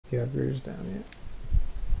you have yours down yet.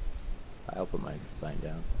 I'll put my sign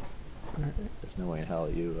down. Alright. There's no way in hell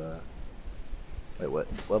you, Wait, what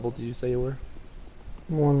level did you say you were?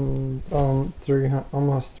 300,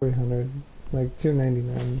 almost 300. Like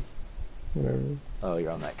 299. Whatever. Oh,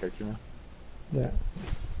 you're on that character now? Yeah.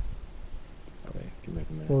 Okay, give me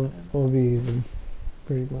a minute. We'll be even.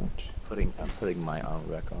 Pretty much. I'm putting my armor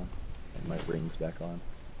back on. And my rings back on.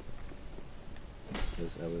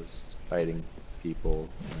 Because I was fighting people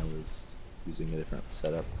and I was using a different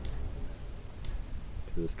setup.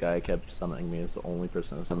 This guy kept summoning me as the only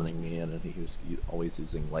person that was summoning me, and he was always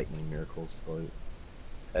using lightning miracles, so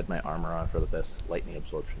I had my armor on for the best lightning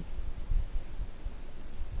absorption.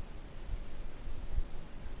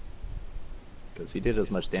 Because he did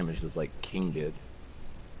as much damage as, like, King did.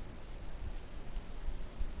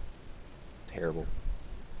 Terrible.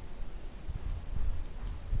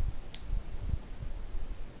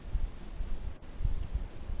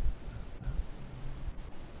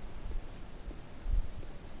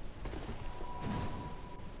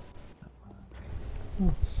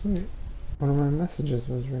 Oh, sweet. One of my messages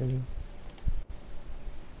was reading.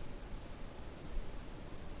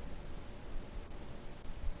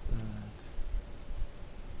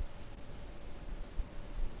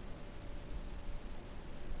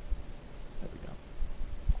 There we go.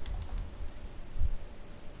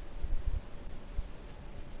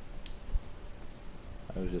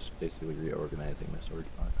 I was just basically reorganizing my storage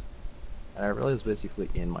box. And I realized basically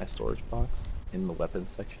in my storage box, in the weapons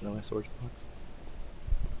section of my storage box,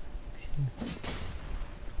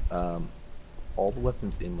 all the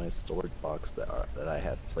weapons in my storage box that I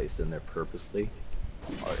have placed in there purposely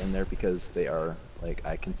are in there because they are, like,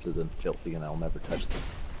 I consider them filthy and I'll never touch them.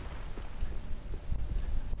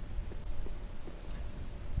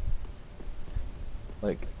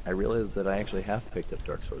 Like, I realized that I actually have picked up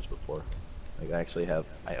dark swords before. Like,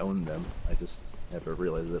 I own them. I just never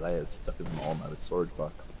realized that I had stuck them all in my storage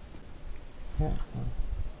box. Yeah.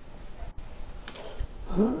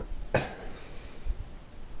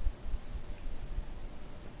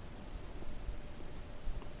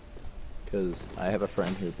 Because I have a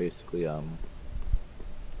friend who basically,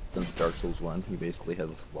 since Dark Souls 1, he basically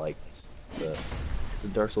has liked because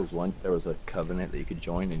in Dark Souls 1, there was a covenant that you could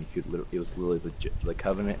join, and you could it was literally the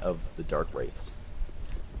covenant of the Dark Wraiths.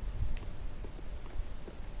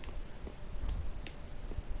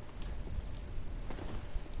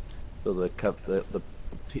 So the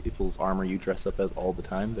people's armor you dress up as all the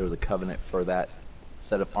time, there was a covenant for that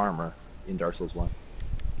set of armor in Dark Souls 1.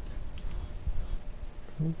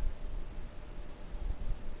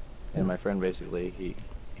 And my friend basically, he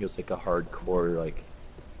was like a hardcore, like,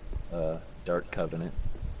 Dark Covenant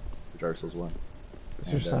for Dark Souls 1.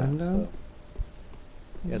 Is your sign down? So,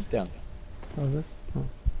 yeah, it's down. Oh, this? Oh,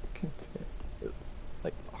 can't see it.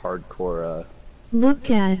 Like, hardcore, Look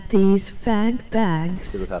at these fag bags.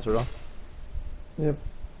 see the password on? Yep.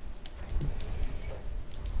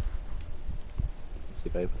 Let's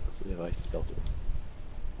see if I spelled it.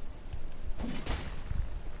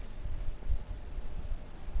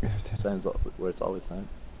 Signs where it's always signed.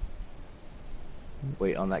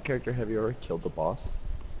 Wait, on that character, have you already killed the boss?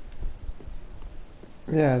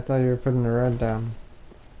 Yeah, I thought you were putting the red down.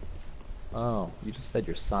 Oh, you just said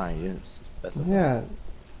your sign, you didn't specify. Yeah.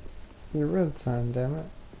 Your red sign, damn it.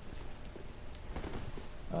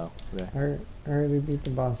 Oh, okay. I already beat the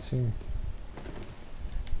boss here.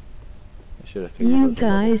 I should have figured You out the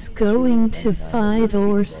level guys going to 299 fight that would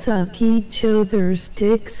or beat the boss. suck each other's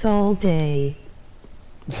dicks all day?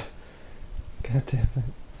 God damn it.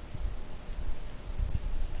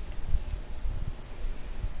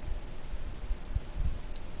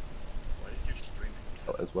 Why did your stream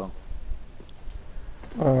Oh, as well.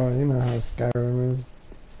 Oh, you know how Skyrim is.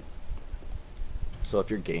 So if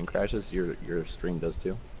your game crashes, your stream does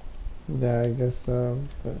too? Yeah, I guess so,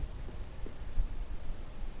 but...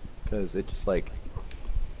 Because it just like,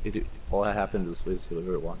 all that happened is basically we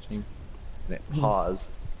were watching, and it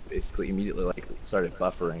paused, basically immediately like started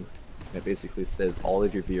buffering, and it basically says all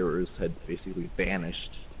of your viewers had basically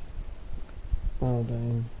vanished. Oh,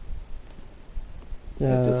 dang. It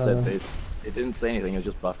Yeah. just said it didn't say anything, it was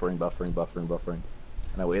just buffering, buffering, buffering, buffering.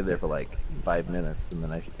 And I waited there for like 5 minutes, and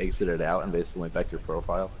then I exited out and basically went back to your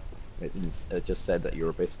profile. It just said that you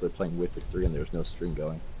were basically playing Witcher 3 and there was no stream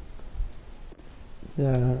going.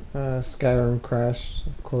 Yeah, Skyrim crashed,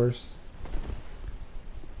 of course.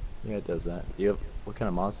 Yeah, it does that. Do you have, what kind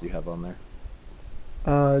of mods do you have on there?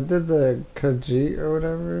 I did the Khajiit or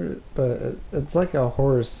whatever, but it's like a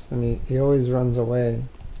horse, and he always runs away.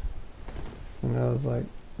 And I was like,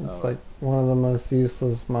 it's like one of the most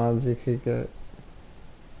useless mods you could get.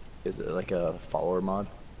 Is it like a follower mod?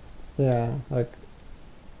 Yeah, like,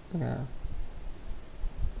 yeah.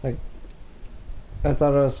 Like, I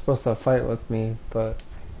thought it was supposed to fight with me, but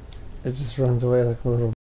it just runs away like a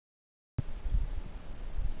little.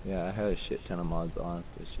 Yeah, I had a shit ton of mods on.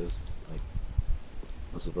 It's just like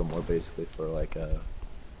most of them were basically for like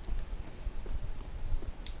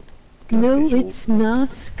No, visuals. it's not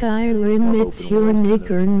Skyrim, More it's open your world kind of.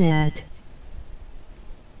 Nickernet.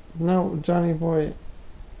 No, Johnny boy,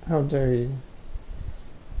 how dare you?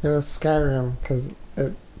 It was Skyrim, because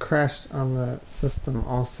it crashed on the system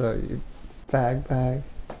also, you bag.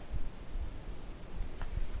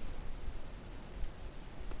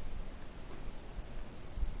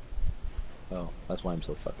 Oh, that's why I'm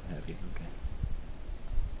so fucking heavy. Okay.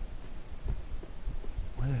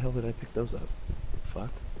 Why the hell did I pick those up? Fuck.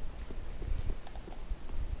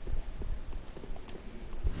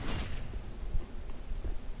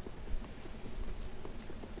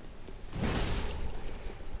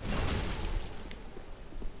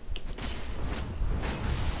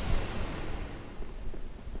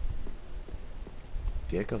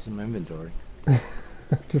 Yeah, it goes in my inventory.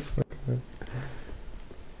 Just fucking.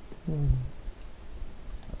 I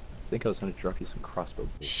think I was gonna drop you some crossbow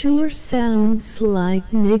bolts. Sure sounds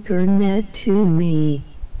like Nickernet to me.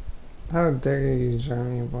 How dare you,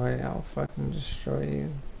 Johnny boy? I'll fucking destroy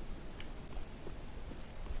you.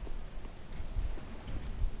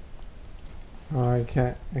 Oh, I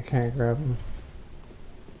can't grab him.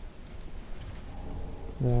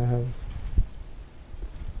 Yeah,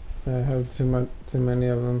 I have too many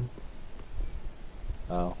of them.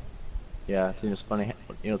 Oh. Yeah, you know, it's funny.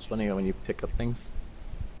 You know, it's funny when you pick up things.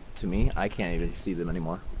 To me, I can't even see them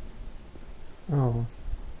anymore. Oh,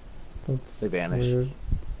 that's They vanish. weird.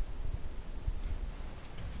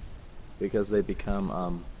 Because they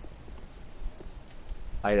become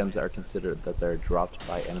items that are considered that they're dropped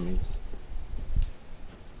by enemies.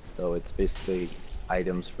 So it's basically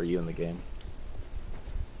items for you in the game.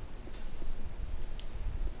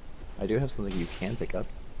 I do have something you can pick up.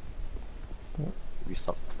 What? If you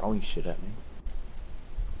stop throwing shit at me.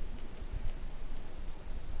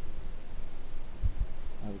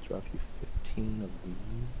 I will drop you 15 of these.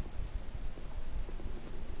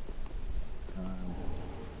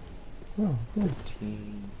 Oh, cool.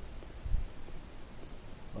 15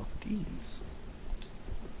 of these.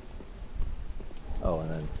 Oh, and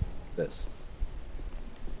then this.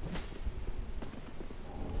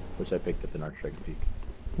 Which I picked up in Archdragon Peak.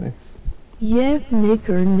 Thanks. Yep,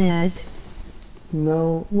 Nickernet.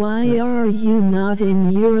 No. Why are you not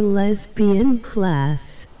in your lesbian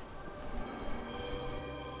class?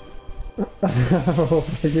 I'll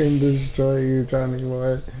fucking destroy you, Johnny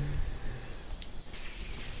boy.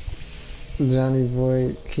 Johnny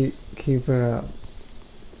boy, keep it up.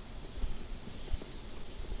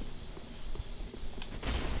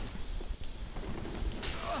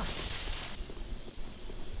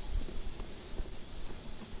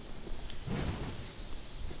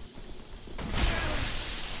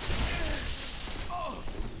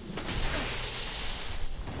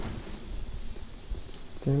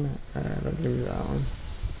 Damn it. Alright, I'll give you that one.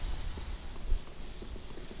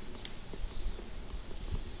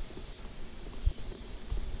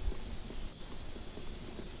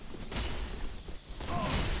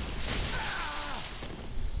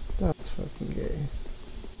 That's fucking gay.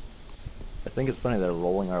 I think it's funny that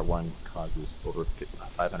rolling R1 causes over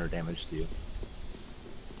 500 damage to you.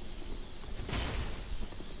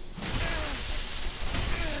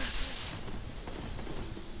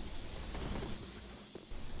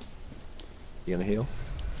 You gonna heal?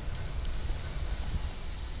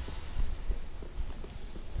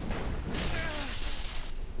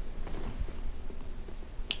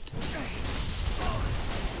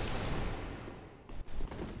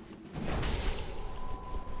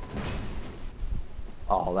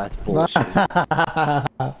 Oh, that's bullshit.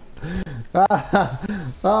 That's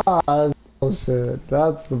bullshit.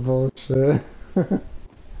 That's the bullshit.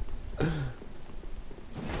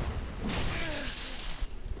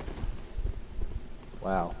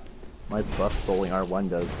 Wow. My buff rolling R1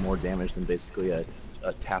 does more damage than basically a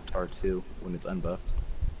tapped R2 when it's unbuffed.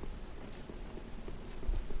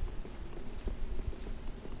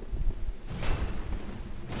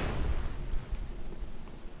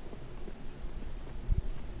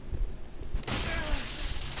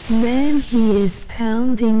 Man, he is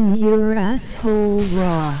pounding your asshole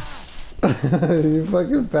raw. You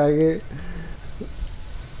fucking faggot.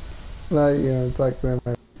 Not you, it's like my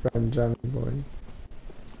friend Johnny boy.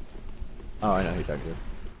 Oh, I know who you're talking to.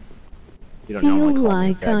 You don't Feel normally call me a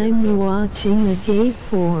like faggot, I'm so. watching a gay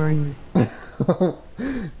porn.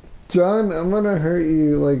 John, I'm gonna hurt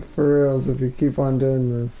you like for reals if you keep on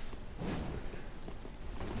doing this.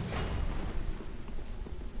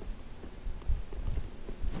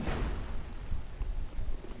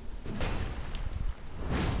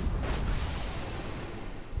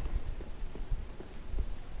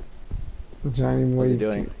 Johnny Boy. What's he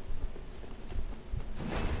doing?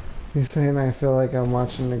 He's saying I feel like I'm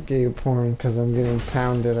watching a gay porn because I'm getting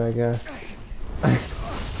pounded, I guess.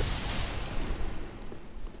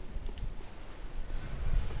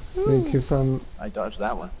 He keeps on. I dodged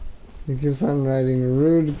that one. He keeps on writing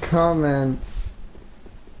rude comments.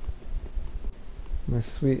 My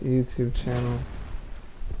sweet YouTube channel.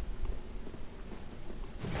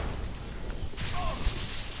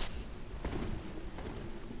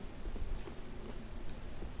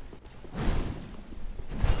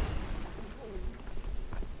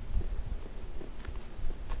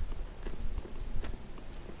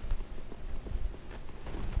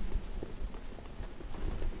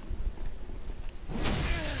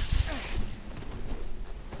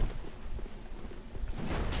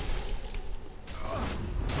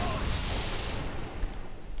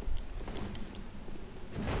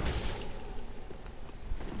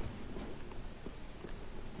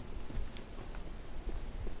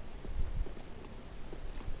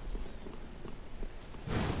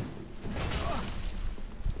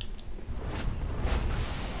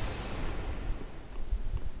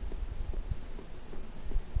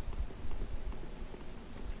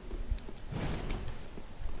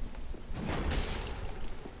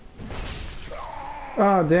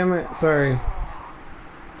 Oh, damn it. Sorry.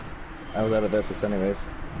 I was out of Estus anyways.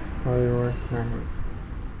 Oh, you were? Alright.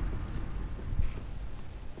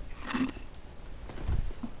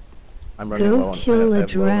 I'm running low Go on kill I a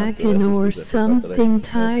have low on dragon Estus or because I forgot that something.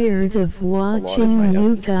 Tired of watching my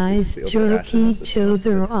you Estus guys is jerk Ashen each Estus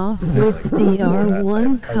other mostly. off with the R1 I have 4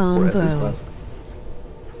 Estus combo. flasks.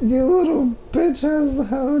 You little bitch ass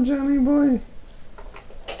hoe, Johnny Boy.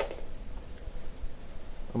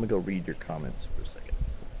 I'm gonna go read your comments for a second.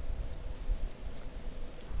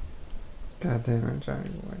 God damn it, Johnny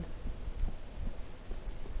Boy.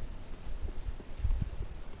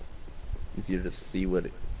 Easier to see what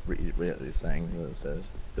it really is saying than what it says.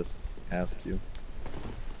 Just ask you.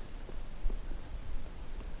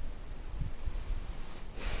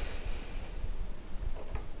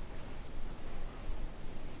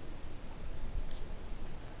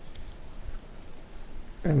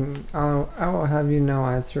 And I will have you know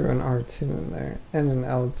I threw an R2 in there and an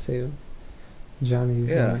L2. Johnny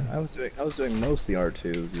Yeah, Boy. I was doing mostly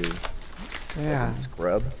R2s, you Yeah. fucking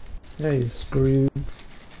scrub. Yeah, you screwed.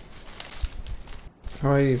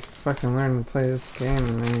 How you fucking learn to play this game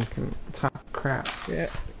and then you can talk crap. Yeah.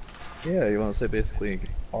 Yeah, you wanna say basically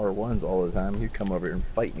R1s all the time, you come over here and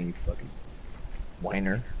fight me, you fucking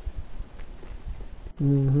whiner.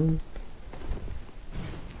 Mm-hmm.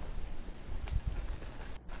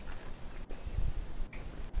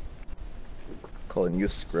 Calling you a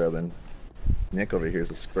scrub, and Nick over here is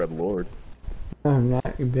a scrub lord. I'm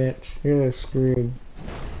not, you bitch. You're screwed.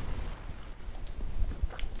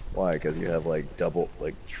 Why? Because you have like triple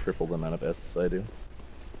the amount of Estus I do.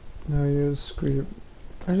 No, you're screwed.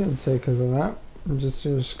 I didn't say because of that. I'm just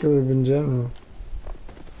you're screwed in general.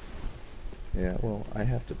 Yeah, well, I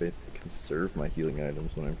have to basically conserve my healing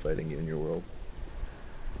items when I'm fighting you in your world.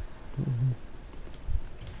 Mm-hmm.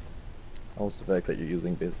 Also the fact that you're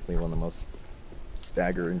using basically one of the most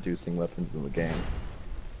stagger-inducing weapons in the game.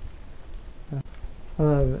 I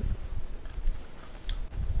love it.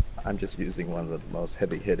 I'm just using one of the most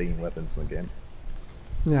heavy-hitting weapons in the game.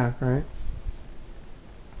 Yeah, right?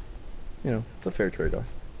 You know, it's a fair trade-off.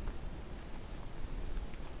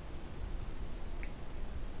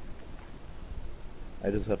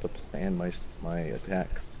 I just have to plan my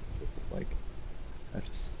attacks. Like, I have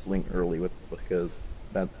to swing early because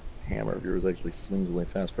that hammer of yours actually swings really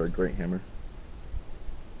fast for a great hammer.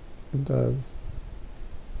 It does.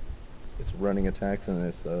 It's running attacks and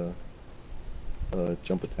it's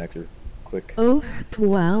jump attacks are quick. Oh,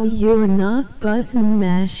 wow, you're not button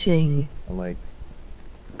mashing. Unlike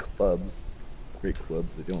clubs, great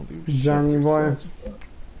clubs, they don't do shit Johnny boy. themselves.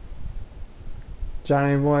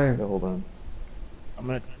 Johnny Boy. Okay, hold on. I'm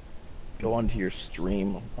gonna go onto your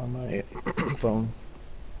stream on my phone.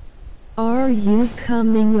 Are you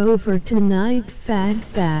coming over tonight,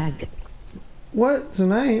 fag bag? What?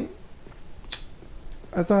 Tonight?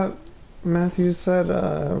 I thought Matthew said,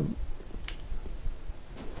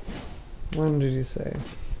 when did he say?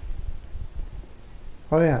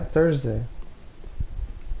 Oh yeah, Thursday.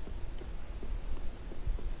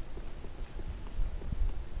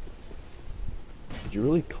 Did you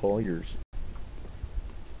really call yours?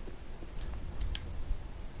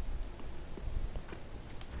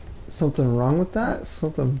 Something wrong with that?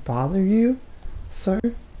 Something bother you, sir?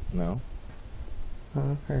 No.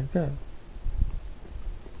 Oh, okay, good.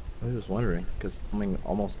 I was just wondering, because I mean,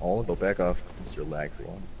 almost all go back off Mr. Lags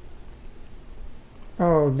one.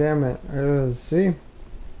 Oh, damn it. There it is. See?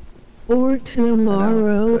 Or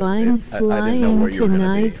tomorrow but I'm I didn't know where flying you were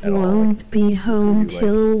gonna be tonight, at all. won't be Just home you,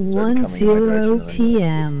 till started 10 coming in my direction and then you,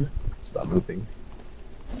 p.m. just stopped moving.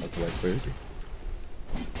 I was like, where is he?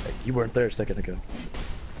 Hey, you weren't there a second ago.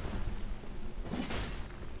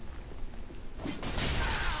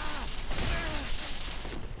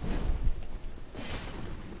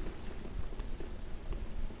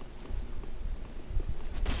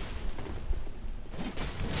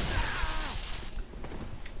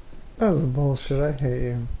 That was bullshit. I hate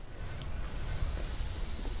you.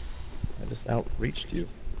 I just outreached you.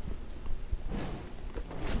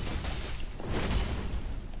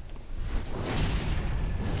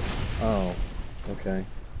 Oh, okay.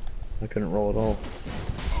 I couldn't roll at all.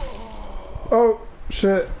 Oh,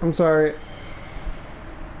 shit. I'm sorry.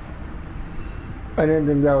 I didn't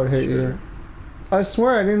think that would hit you. I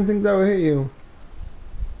swear I didn't think that would hit you.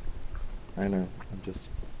 I know. I'm just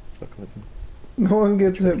fucking with him. No one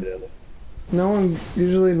gets Trying to hit. get out of-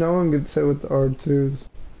 Usually no one gets hit with the R2s.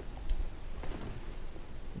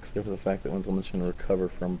 Except for the fact that when someone's trying to recover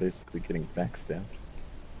from basically getting backstabbed.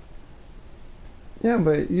 Yeah,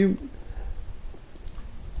 but you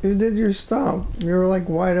did your stop. You were like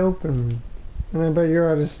wide open. And I bet you're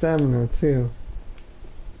out of stamina too.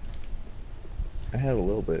 I had a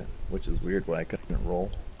little bit, which is weird why I couldn't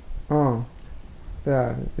roll. Oh.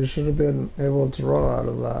 Yeah, you should have been able to roll out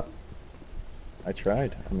of that. I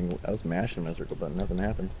tried. I mean, I was mashing my circle, but nothing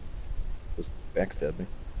happened. Just backstabbed me.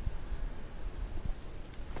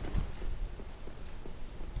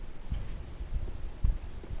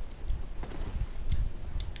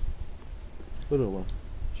 But oh well.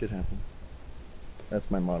 Shit happens. That's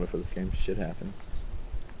my motto for this game. Shit happens.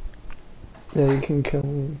 Yeah, you can kill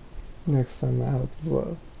me next time my health is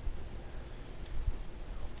low.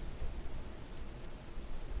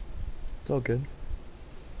 It's all good.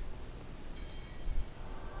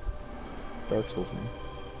 Dark Souls, man.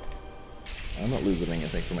 I'm not losing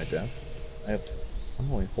anything for my death.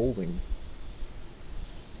 I'm only holding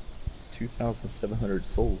 2,700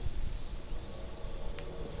 souls.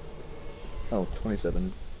 Oh,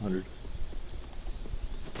 2,700.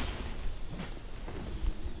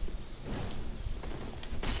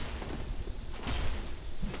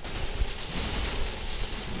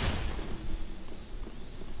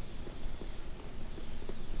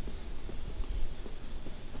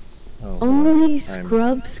 Oh, Only I'm-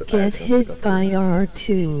 scrubs I get actually have to go hit by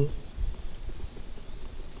through. R2.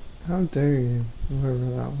 How dare you, whoever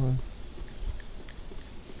that was.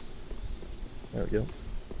 There we go.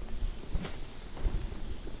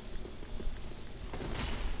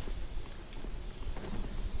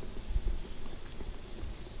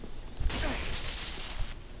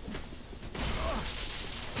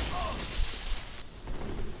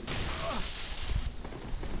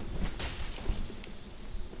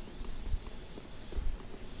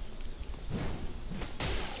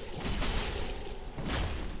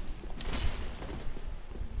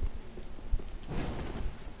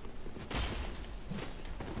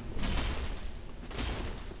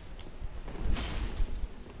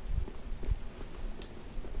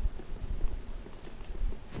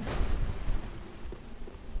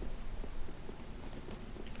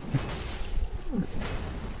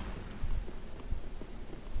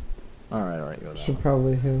 Alright, go that Should one.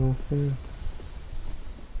 probably heal too.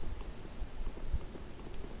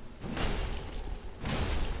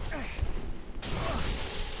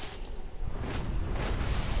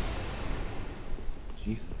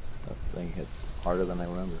 Jesus, that thing hits harder than I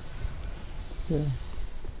remember. Yeah.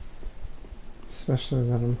 Especially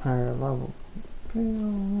that I'm higher level.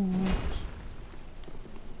 Oh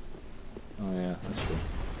yeah, that's true.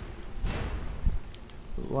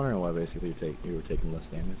 I was wondering why basically you were taking less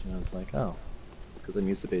damage, and I was like, oh, because I'm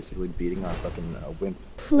used to basically beating on fucking wimp.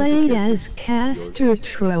 Play wimpy as characters. Castor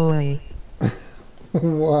Troy.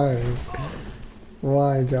 Why?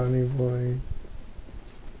 Why, Johnny boy?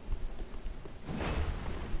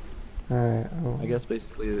 Alright, I guess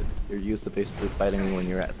basically you're used to basically fighting me when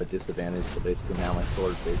you're at the disadvantage, so basically now my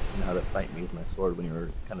sword basically know how to fight me with my sword when you're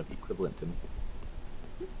kind of equivalent to me.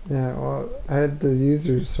 yeah, well, I had to use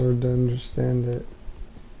your sword to understand it.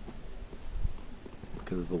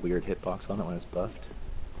 Because of the weird hitbox on it when it's buffed.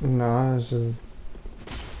 No, it's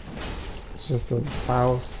just a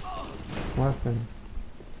Faust weapon.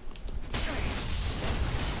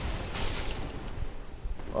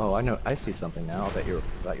 Oh, I know. I see something now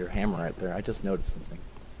about your hammer right there. I just noticed something.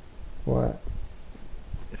 What?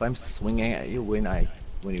 If I'm swinging at you when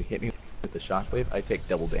you hit me with the shockwave, I take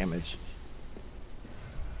double damage.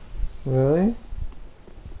 Really?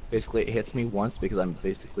 Basically, it hits me once because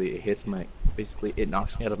it hits my basically it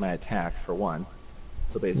knocks me out of my attack for one.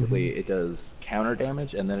 So basically it does counter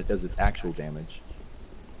damage and then it does its actual damage.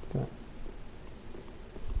 Yeah.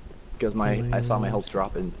 Because I saw my health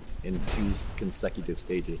drop in two consecutive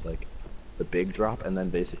stages, like the big drop and then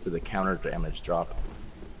basically the counter damage drop.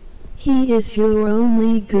 He is your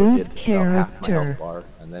only It good did about half my health character. bar,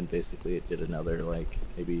 and then basically it did another like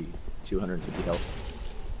maybe 250 health.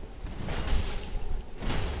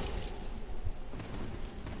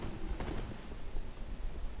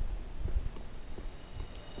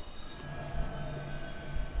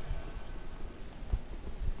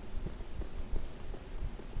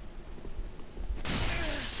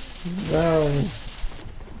 No.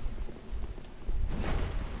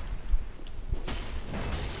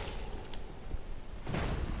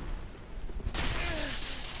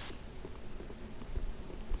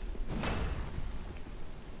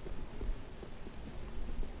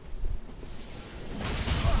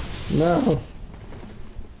 No.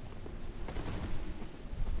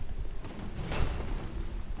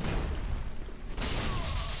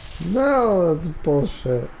 No, that's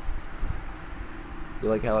bullshit. You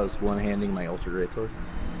like how I was one-handing my ultra greatsword?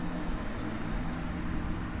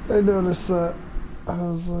 I noticed that. I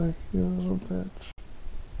was like, you little bitch.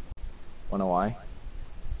 Wanna know why?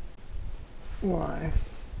 Why?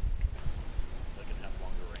 I can have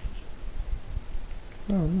longer range.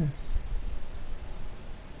 Oh, nice.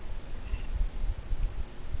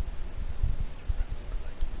 See your friends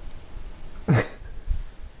exactly.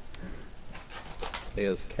 Play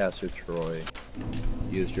as Caster Troy.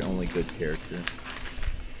 He is your only good character.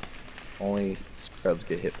 Only scrubs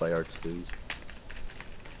get hit by R2s.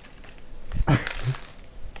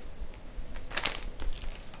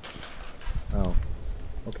 Oh,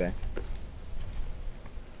 okay.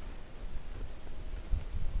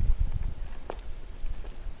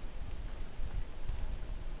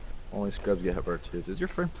 Only scrubs get hit by R2s. Does your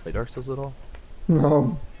friend play Dark Souls at all?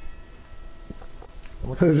 No.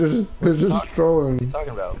 What They're what's he just trolling.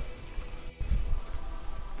 talking about?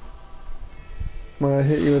 When I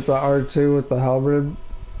hit you with the R2 with the halberd,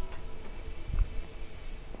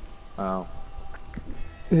 Oh,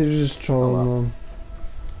 he's just trolling Oh, well. them.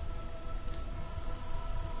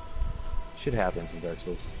 shit happens in Dark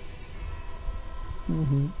Souls.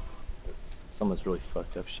 Mm-hmm. Someone's really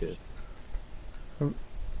fucked up shit. He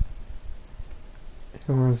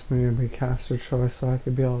wants me to be Caster Troy so I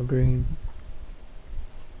could be all green.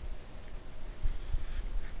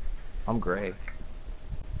 I'm gray.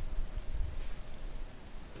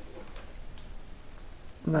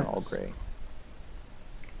 Nice. Not all gray.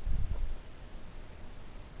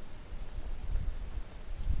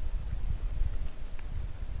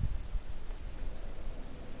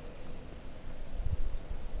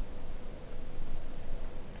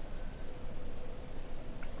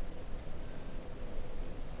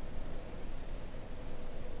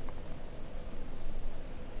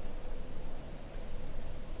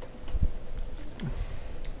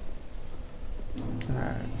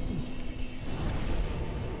 Alright.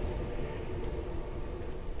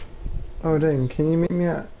 Oh dang, can you meet me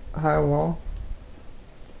at High Wall?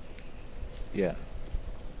 Yeah.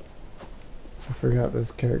 I forgot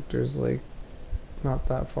this character's like not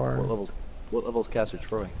that far. What level's Caster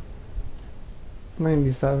Troy?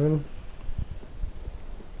 97.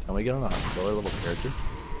 Can we get on a lower level character?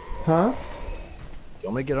 Huh? Do you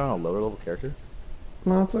want me to get on a lower level character?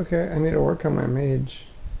 No, it's okay. I need to work on my mage.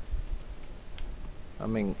 I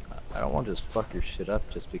mean, I don't want to just fuck your shit up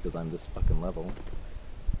just because I'm this fucking level.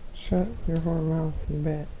 Shut your whore mouth, you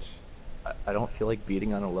bitch. I don't feel like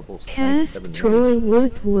beating on a level Cast 97 mage. Troy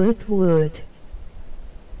wood.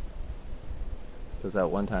 Because that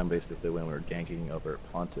one time, basically, when we were ganking over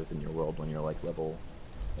at Pontiff in your world, when you're like level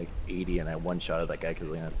like 80 and I one-shotted that guy because he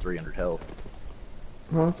only had 300 health,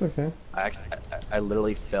 No, it's okay. I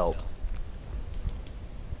literally felt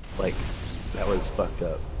like that was fucked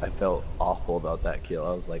up. I felt awful about that kill.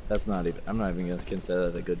 I was like, that's not even, I'm not even gonna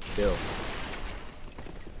consider that a good kill.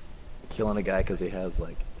 Killing a guy because he has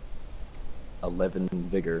like 11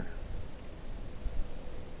 vigor.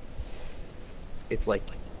 It's like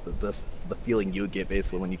the feeling you get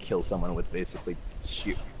basically when you kill someone with basically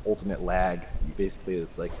sheer ultimate lag. You basically,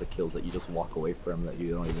 it's like the kills that you just walk away from, that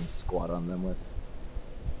you don't even squat on them with.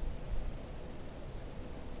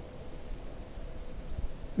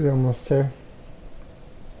 You're almost there.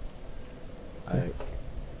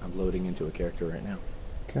 I'm loading into a character right now.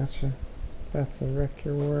 Gotcha. That's a wreck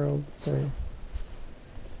your world, sir.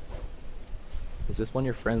 Is this one of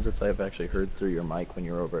your friends that I've actually heard through your mic when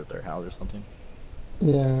you were over at their house or something?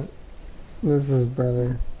 Yeah. This is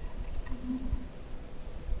brother.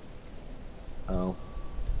 Oh.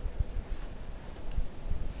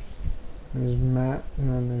 There's Matt, and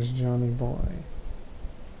then there's Johnny Boy.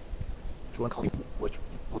 Which one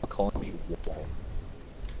calling me Wall?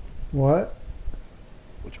 What?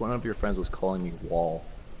 Which one of your friends was calling me Wall?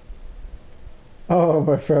 Oh,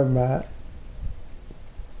 my friend Matt.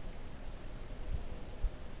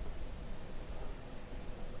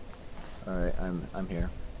 Alright, I'm here.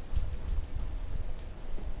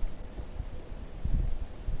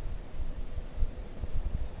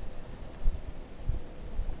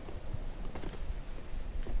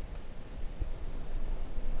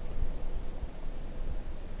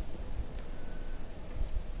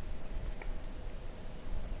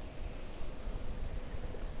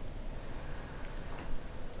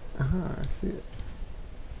 I see it.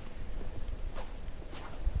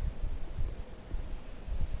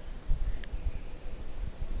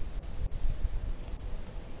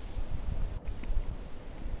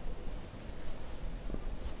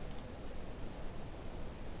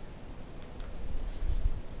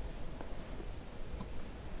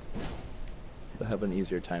 I have an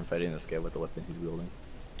easier time fighting this guy with the weapon he's wielding.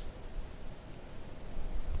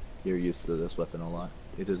 You're used to this weapon a lot.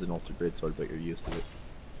 It is an ultra great sword, but you're used to it.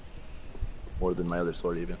 More than my other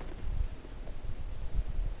sword even.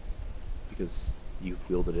 Because you've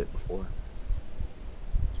wielded it before.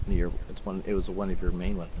 It was one of your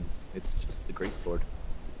main weapons. It's just the great sword.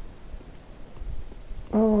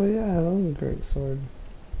 Oh yeah, that was a great sword.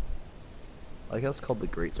 I like how it's called the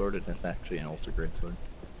great sword and it's actually an ultra great sword.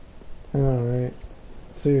 I know, right?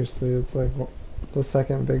 Seriously, it's like the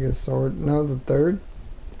second biggest sword. No, the third?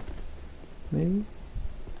 Maybe?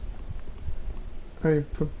 Are you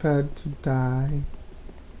prepared to die?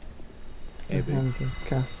 Maybe. And to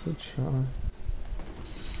cast a charge.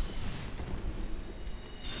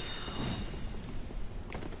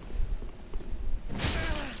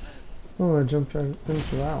 Oh, I jumped right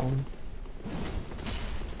into that one.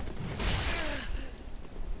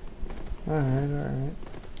 Alright, alright.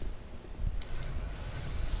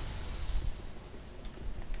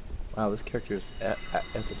 Wow, this character's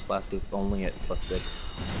SS Flask is only at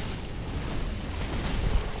 +6.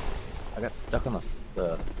 I got stuck on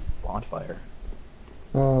the bonfire.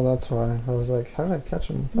 Oh, that's why. I was like, how did I catch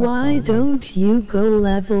him? Why don't you go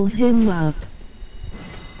level him up?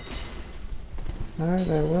 Alright,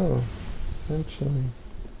 I will. Eventually.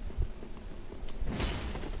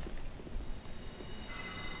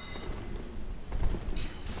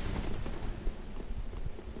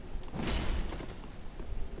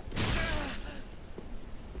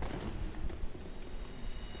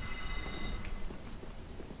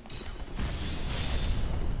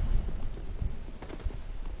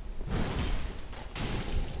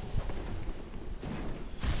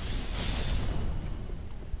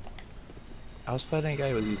 I was fighting a guy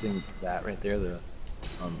who was using that right there, the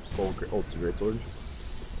Ultra Great Sword,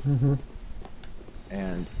 Mm-hmm.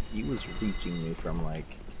 and he was reaching me from like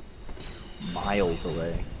miles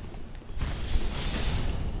away.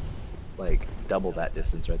 Like double that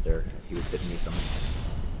distance right there, he was hitting me from.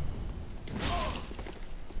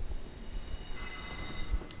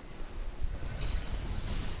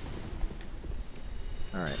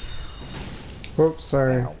 Alright. Oops,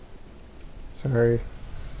 sorry. Ow. Sorry.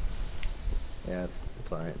 Yeah, it's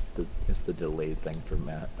alright. It's the delayed thing for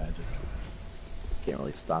magic. Can't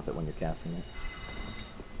really stop it when you're casting it.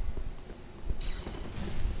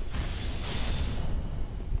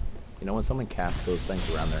 You know when someone casts those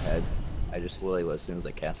things around their head, I just literally, as soon as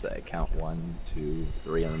I cast that, I count 1, 2,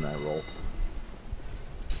 3, and then I roll.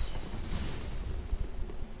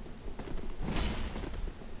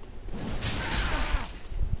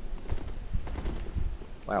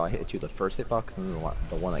 Wow, I hit you the first hitbox and then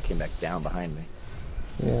the one that came back down behind me.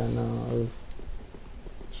 Yeah, no, I was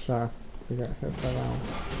shocked we got hit by that one.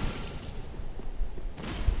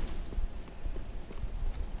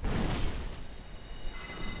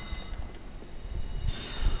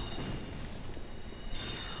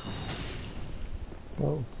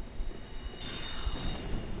 Whoa.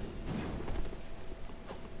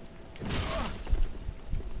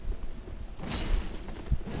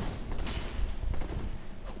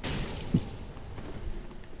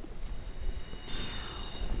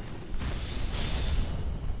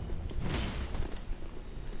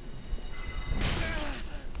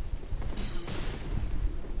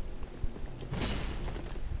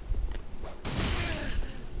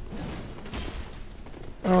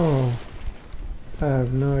 Oh, I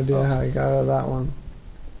have no idea how I got out of that one.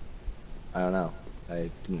 I don't know. I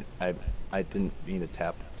didn't mean to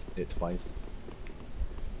tap it twice.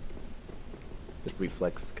 Just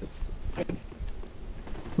reflex, cause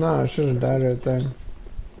No, I should have died right there.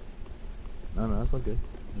 No, that's all good.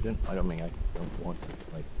 I don't mean I don't want to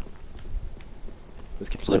like This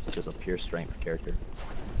character's literally just a pure strength character.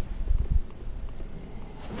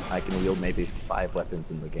 I can wield maybe 5 weapons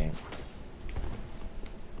in the game.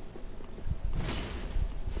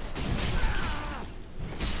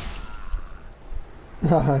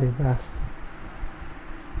 Ah, you bastard.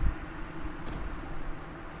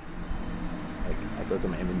 Like, I go to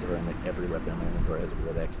my inventory and like every weapon in my inventory has a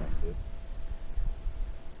red X next to it.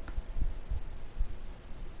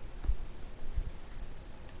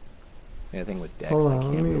 Anything with Dex, Hold I on,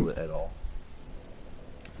 can't let me- wield it at all.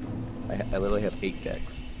 I literally have 8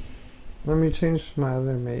 Dex. Let me change my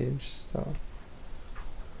other mage, so.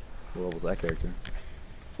 What was that character?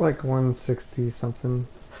 Like 160 something.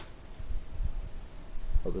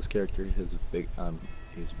 Oh, this character is big.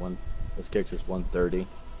 This character's 130,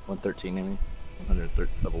 113. I mean, 130,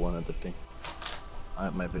 level 113.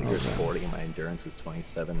 My vigor is 40, my endurance is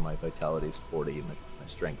 27, my vitality is 40, my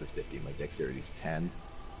strength is 50, my dexterity is 10,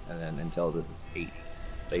 and then intelligence is 8,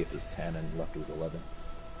 faith is 10, and luck is 11.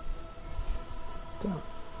 Damn.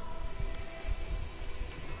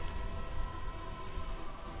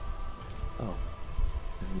 Oh,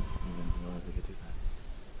 I didn't even realize I could do that.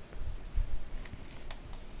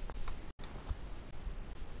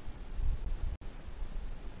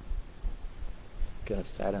 Kind of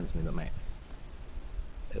saddens me that my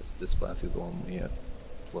this flask is only at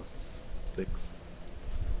 +6.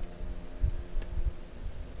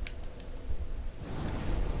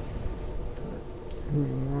 Give me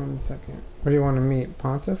 1 second. What do you want to meet?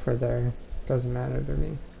 Pontiff or there? Doesn't matter to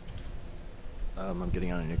me. I'm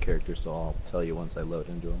getting on a new character, so I'll tell you once I load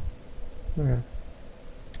into him. Okay.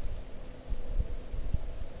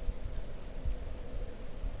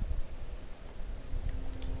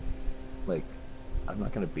 Like, I'm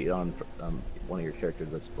not gonna beat on one of your characters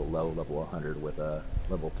that's below level 100 with a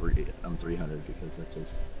level 300 because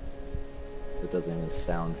that doesn't even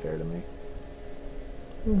sound fair to me.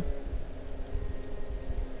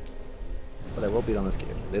 But I will beat on this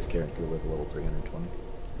character with a level 320.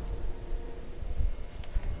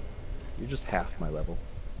 You're just half my level.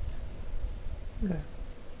 Okay.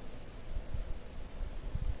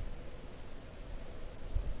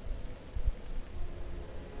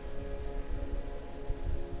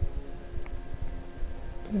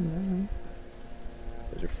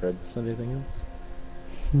 Has your Fred said anything else?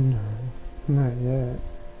 No, not yet.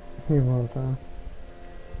 He will though.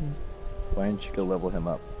 Why didn't you go level him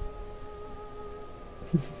up?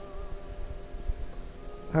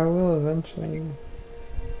 I will eventually.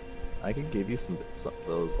 I could give you some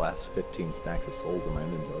those last 15 stacks of souls in my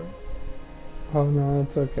inventory. Oh no,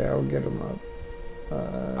 it's okay. I'll get him up.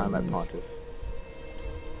 I'm at Pontiff.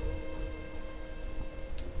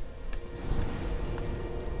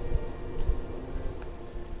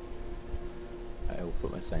 I will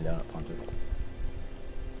put my sign down at Pontiff.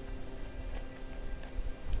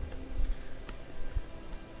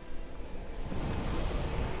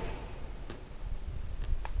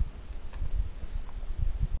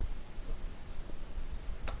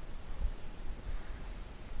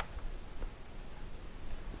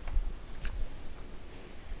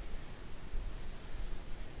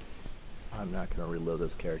 I'm not gonna reload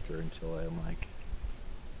this character until I'm like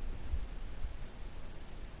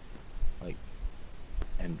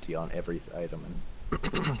empty on every item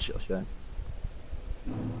and chill shit.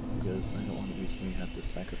 Because I don't want to be something have to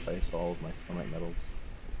sacrifice all of my sunlight metals.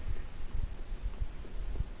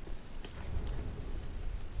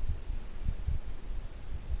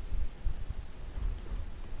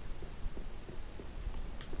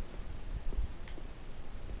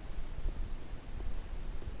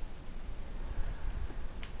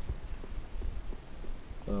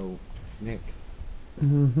 Oh, Nick,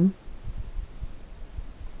 Mm-hmm.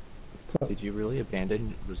 did you really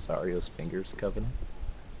abandon Rosario's Fingers Covenant?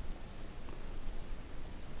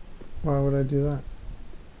 Why would I do that?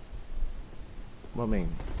 Well, I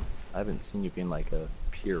mean, I haven't seen you being like a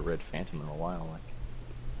pure Red Phantom in a while. Like,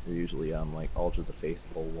 you're usually like Altar the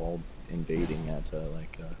Faithful while invading at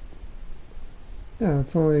Yeah,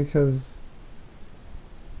 it's only because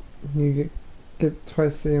you get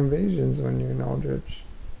twice the invasions when you're in Aldrich.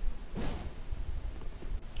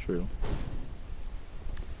 True.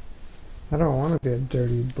 I don't want to be a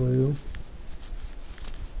dirty blue.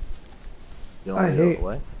 You I want me to hate-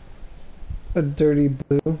 what? A dirty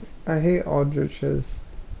blue. I hate Aldriches.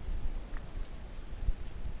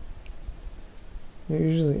 They're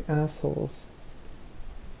usually assholes.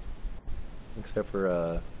 Except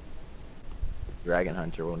for Dragon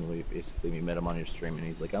Hunter when we met him on your stream and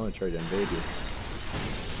he's like, I'm gonna try to invade you.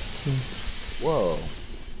 Whoa.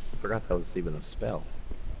 I forgot that was even a spell.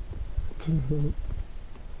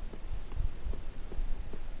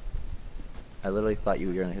 I literally thought you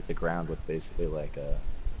were gonna hit the ground with basically like a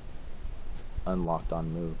unlocked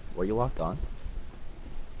on move. Were you locked on?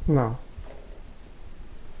 No.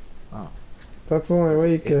 Oh. That's the only way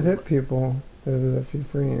you It could hit looked- people is if you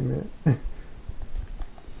free aim it.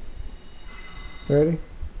 Ready?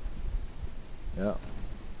 Yeah.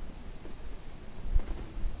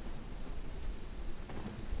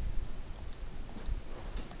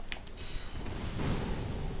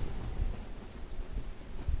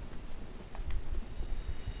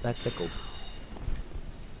 That tickled.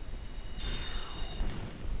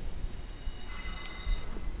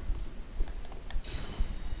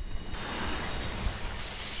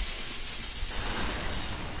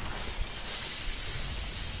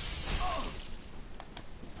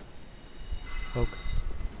 Poke.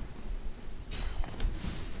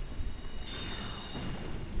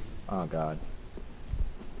 Oh god.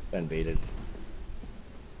 Been baited.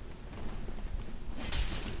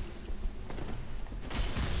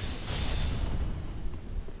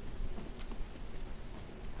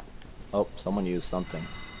 Oh, someone used something.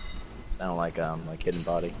 Sounded like hidden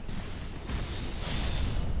body.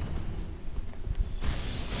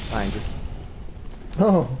 Behind you.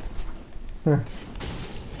 Oh. Nice.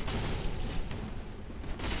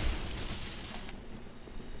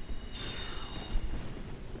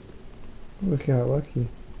 Look how lucky.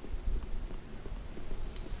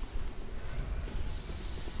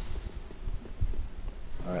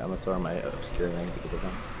 Alright, I'm gonna throw my obscure ring because of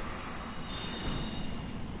them.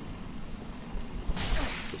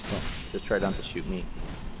 Just try not to shoot me.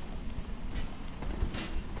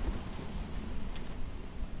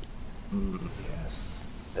 Yes.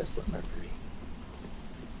 Desolate Mercury.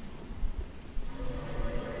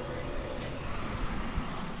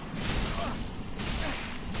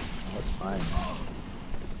 That's fine.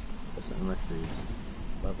 Desolate Mercury's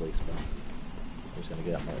lovely spell. I'm just gonna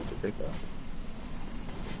get out my electric Rico.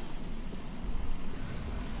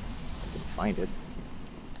 I can find it.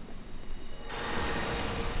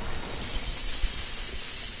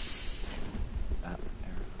 That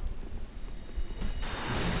arrow.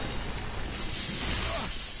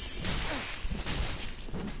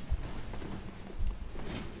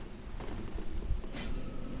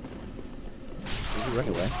 Did you run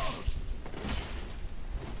away?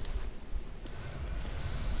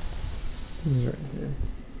 He's right here.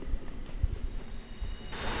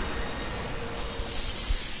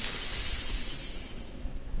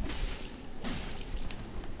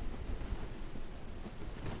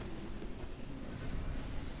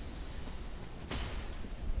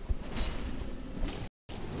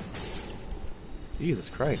 Jesus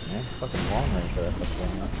Christ, man. Fucking long range for that fucking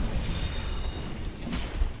going on.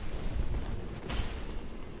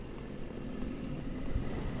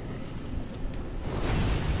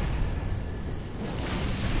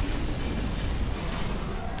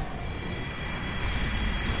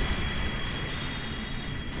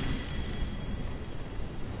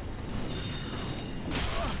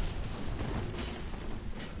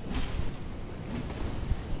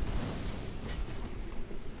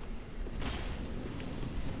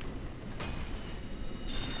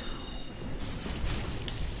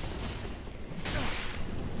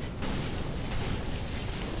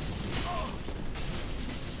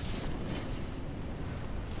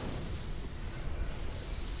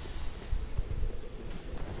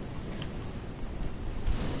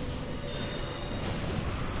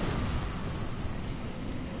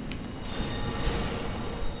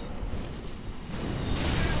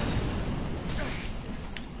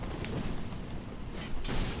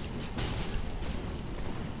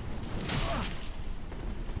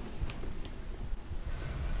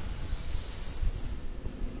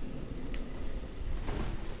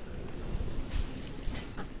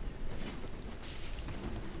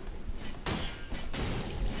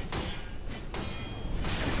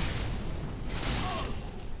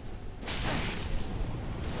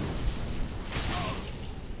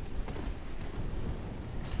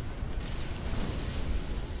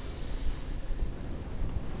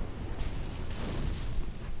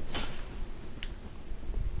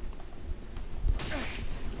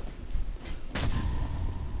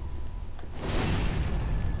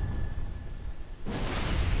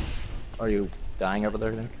 Are you dying over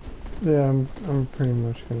there, Nick? Yeah, I'm pretty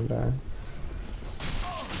much gonna die.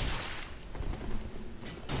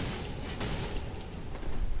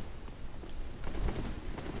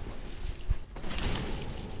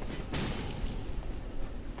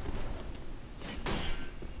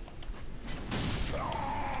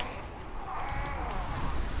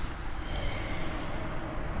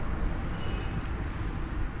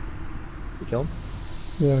 You killed?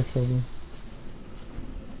 Yeah, I killed him.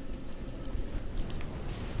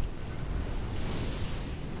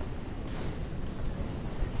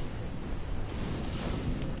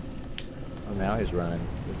 he's running.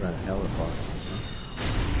 He's running hella fast.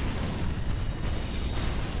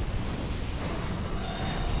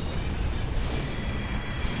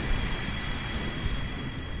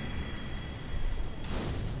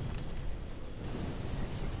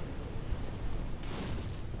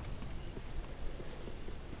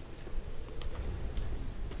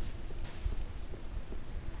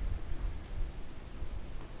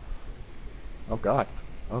 Oh god.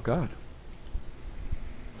 Oh god.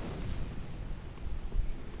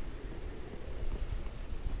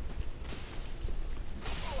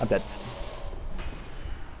 I'm dead.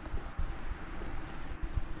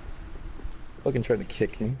 Fucking tried to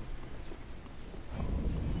kick me.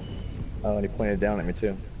 Oh, and he pointed down at me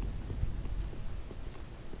too.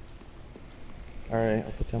 Alright,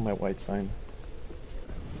 I'll put down my white sign.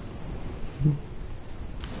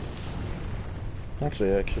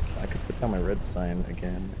 Actually, I could put down my red sign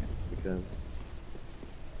again because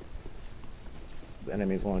the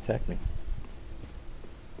enemies won't attack me.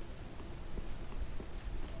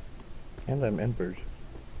 And I'm embered.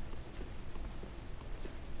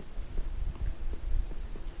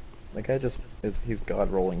 The guy just he's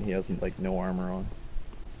god rolling, he has like no armor on.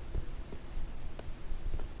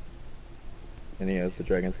 And he has the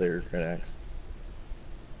Dragon Slayer Great Axe.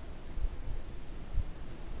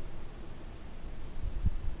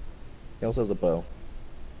 He also has a bow.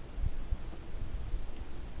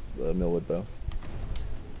 The Millwood bow.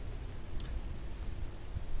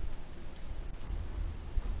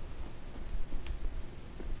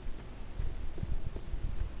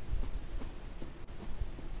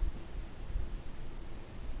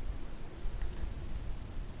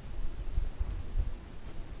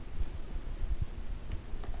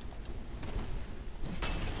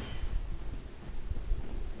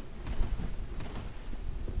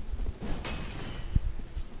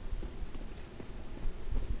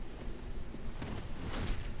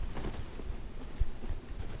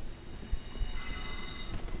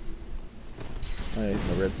 Hey,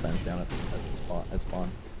 the red sign's down at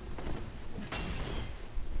spawn.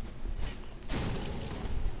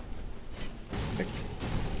 Nick.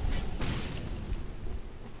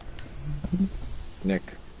 Nick.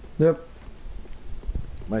 Yep.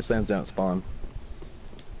 My sign's down at spawn.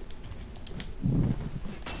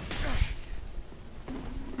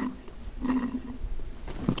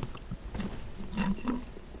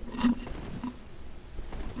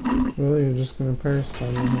 Really, you're just gonna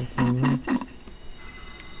paraspawn the whole time, huh?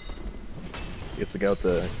 Gets the guy with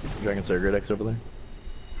the Dragon Slayer Great Axe over there.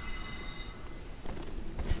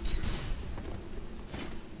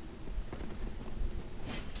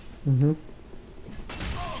 Mm-hmm.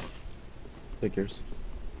 Take yours.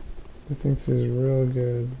 He thinks he's real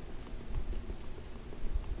good.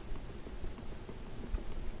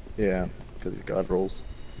 Yeah, because he god rolls.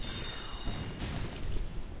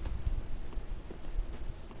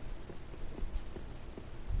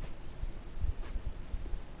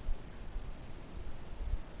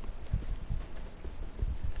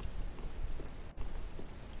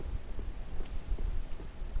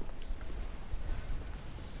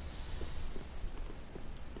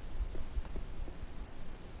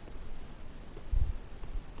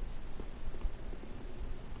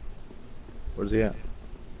 Where's he at?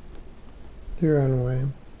 He ran away.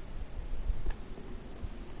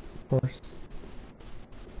 Of course.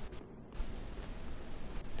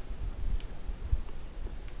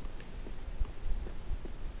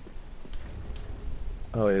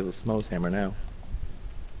 Oh, he has a Smose hammer now.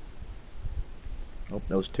 Oh,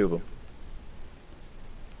 those two of them.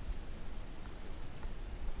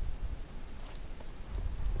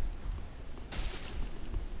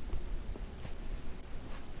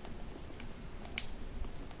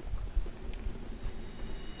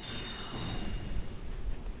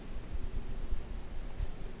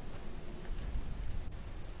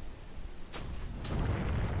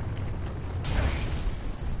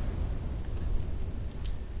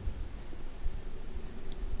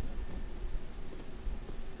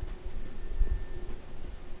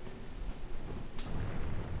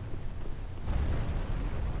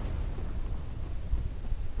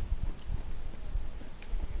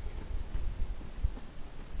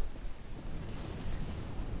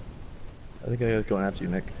 I think I was going after you,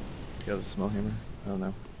 Nick. You have a small hammer? I don't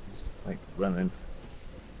know. Just like running.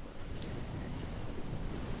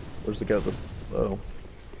 Where's the guy with the bow?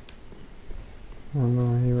 Oh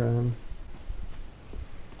no, he ran.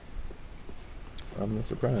 I'm not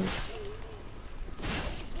surprised.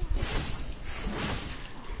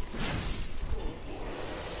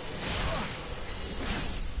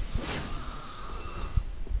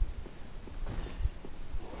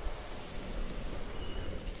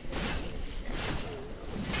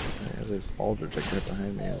 this Aldrich like right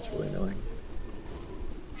behind me, and it's really annoying.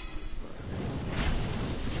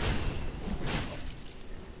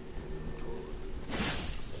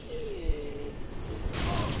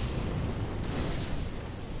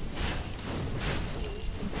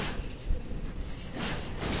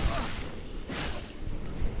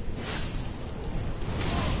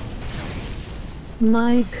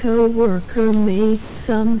 My coworker made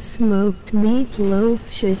some smoked meatloaf.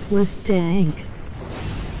 Shit was dank.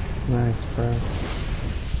 Nice, bro.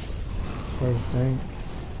 Was dank.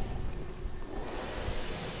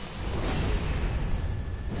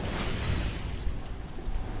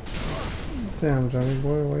 Damn, Johnny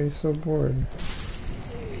boy, why are you so bored?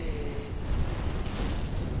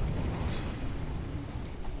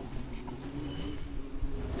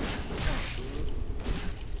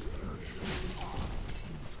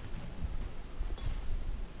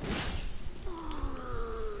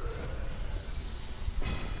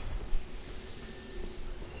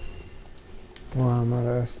 Wow, I'm out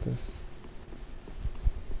of Estus.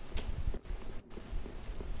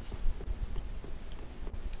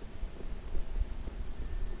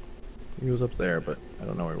 He was up there, but I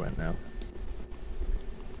don't know where he went now.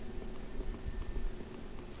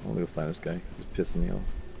 I want to go find this guy. He's pissing me off.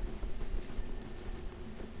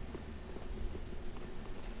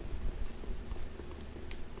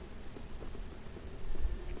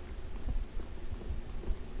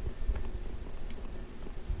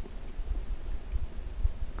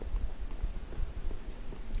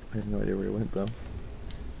 I have no idea where he went though.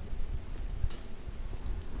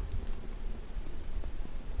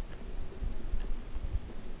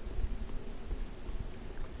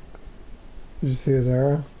 Did you see his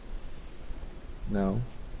arrow? No.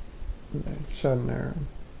 Yeah, shot an arrow.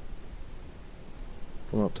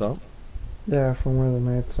 From up top? Yeah, from where the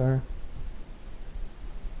knights are.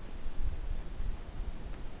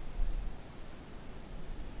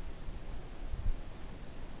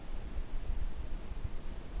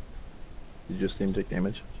 Did you just see him take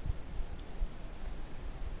damage?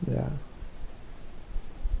 Yeah.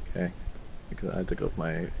 Okay. Because I took off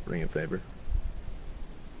my ring of favor.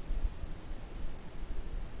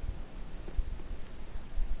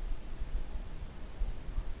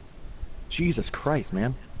 Jesus Christ,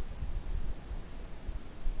 man.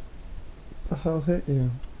 The hell hit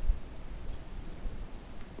you?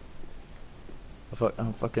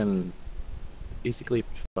 I'm fucking... basically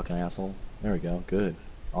fucking asshole. There we go. Good.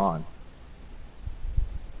 On.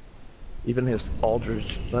 Even his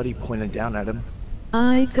Aldrich buddy pointed down at him.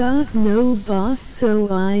 I got no boss,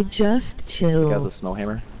 so I just The guy with chill. the snow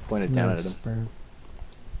hammer pointed down at Nice, him. bro.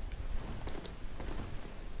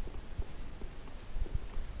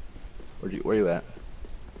 Where you at?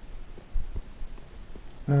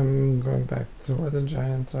 I'm going back to where the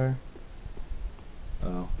giants are.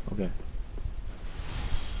 Oh, okay.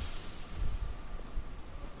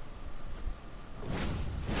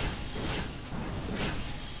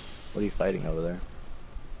 What are you fighting over there?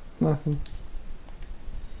 Nothing.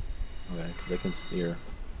 Okay, because I can see her.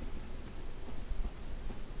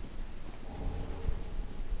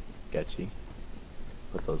 Sketchy.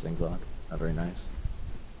 Put those things on. Not very nice.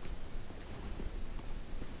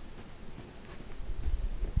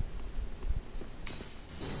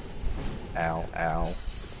 Ow, ow.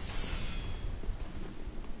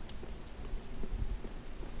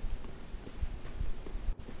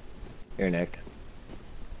 Here, Nick.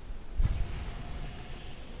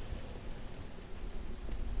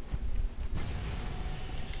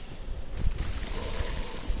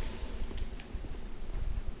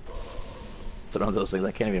 It's one of those things,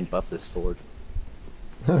 I can't even buff this sword.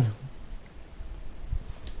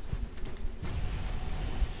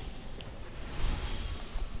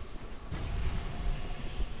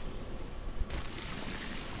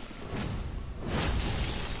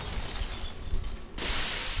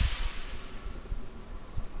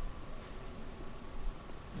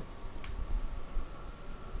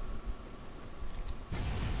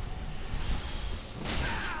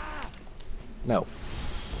 No.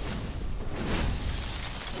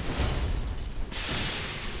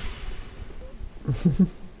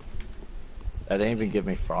 That didn't even give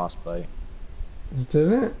me frostbite.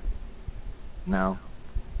 Didn't it? No.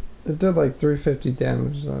 It did like 350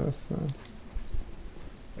 damage though, so.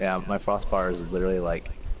 Yeah, my frost bar is literally like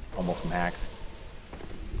almost max.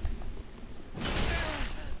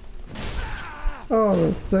 Oh,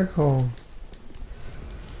 the stick hole.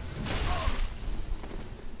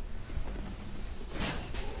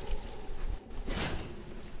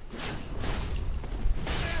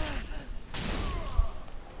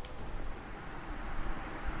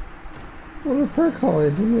 Well, the perk hole, it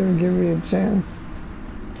didn't even give me a chance.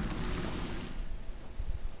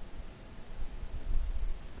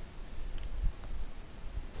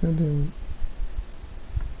 I didn't.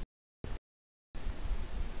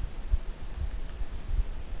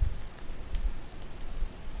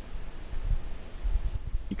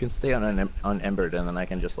 You can stay on unembered, and then I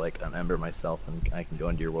can just like unember myself, and I can go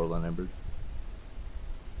into your world unembered.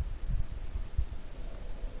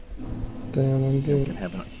 Damn, I'm You getting. can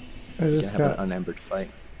have an I you can just have got. an unembered fight.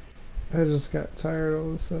 I just got tired all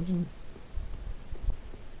of a sudden.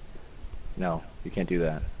 No, you can't do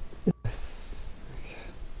that. Yes.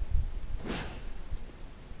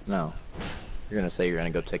 No, you're gonna say you're gonna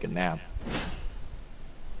go take a nap.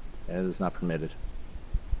 That is not permitted.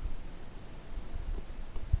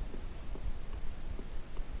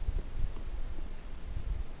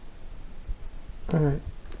 Alright.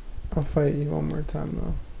 I'll fight you one more time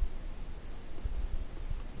though.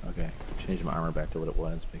 Okay, change my armor back to what it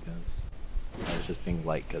was because I was just being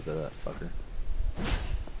light because of that fucker.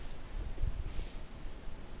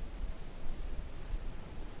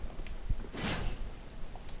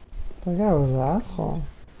 That guy was an asshole.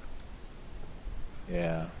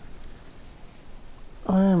 Yeah.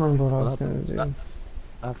 Oh, I remember what I Well, was gonna do.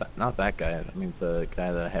 Not that guy. I mean the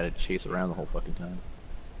guy that I had to chase around the whole fucking time.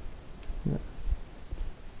 Yeah.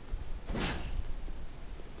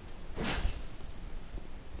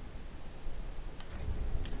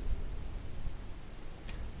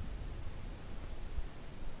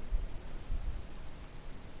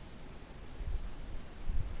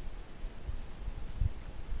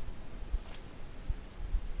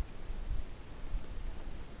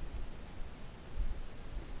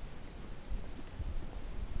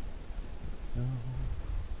 No.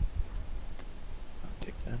 I'll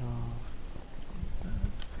take that off.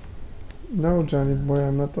 No, Johnny boy,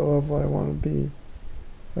 I'm at the level I want to be.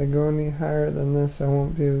 If I go any higher than this, I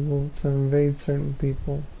won't be able to invade certain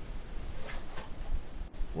people.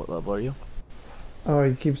 What level are you? Oh,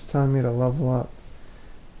 he keeps telling me to level up.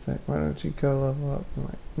 It's like, why don't you go level up? I'm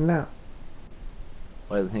like, no.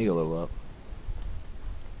 Why doesn't he go level up?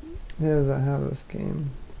 He doesn't have this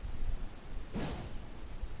game.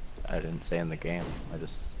 I didn't say in the game. I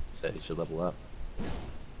just said he should level up.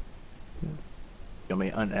 Yeah. You want me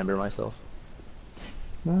to unember myself?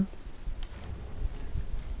 No?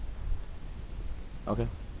 Okay.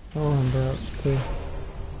 I'll ember up too.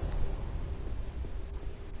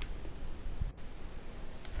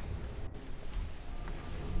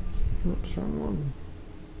 Oops, wrong one.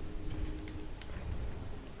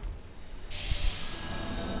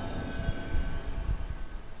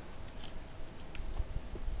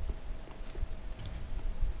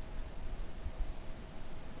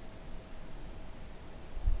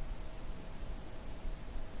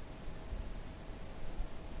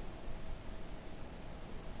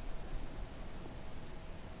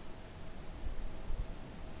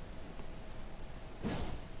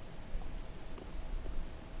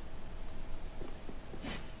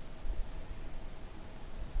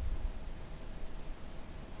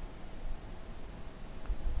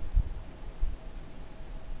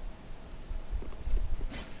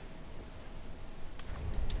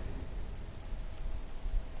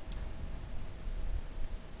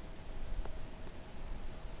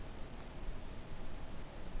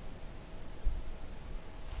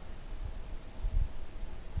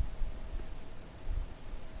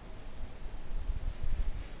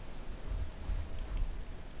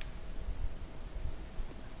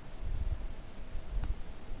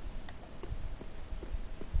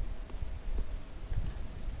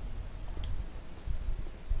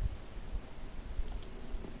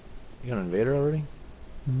 You got an invader already?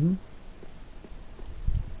 Mm-hmm.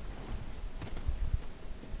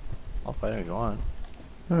 I'll fight him if you want.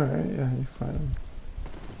 Alright, yeah, you fight him.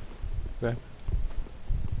 Okay.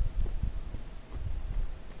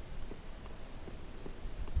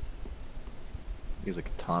 He's a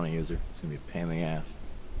katana user. It's gonna be a pain in the ass.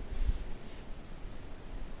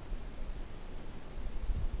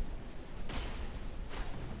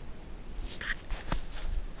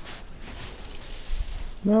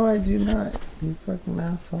 No, I do not. You fucking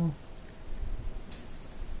asshole.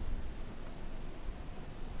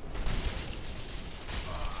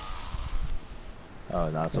 Oh,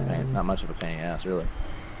 not so pain. Not much of a pain in the ass, really.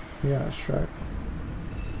 Yeah, Shrek.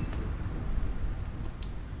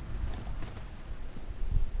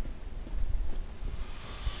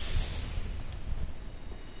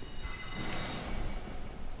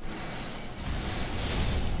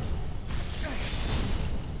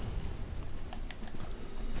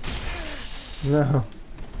 No.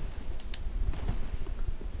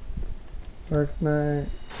 Dark Knight.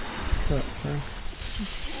 What's up, bro?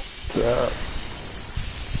 What's up?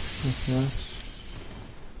 Not much.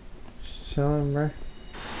 Just chilling, bro.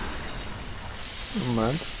 A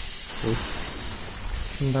month?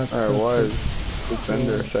 And that's I the was thing.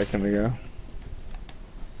 Defender a second ago.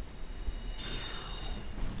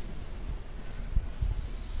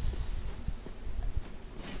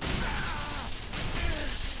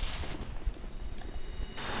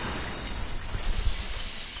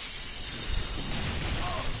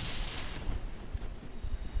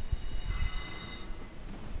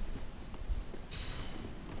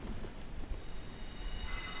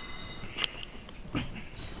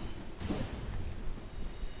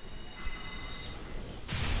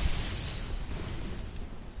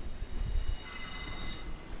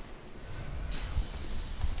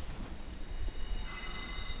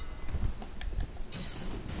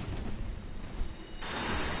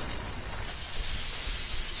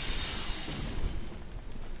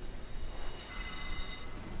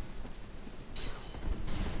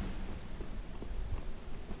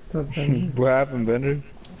 What's up, Benji? What happened, Bender?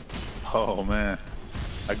 Oh man,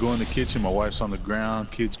 I go in the kitchen, my wife's on the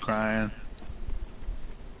ground, kids crying.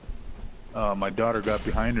 My daughter got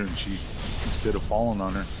behind her and she, instead of falling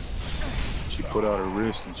on her, she put out her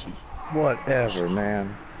wrist and she, Whatever,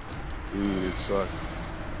 man. dude, it sucked.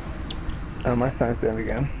 Oh, my sign's down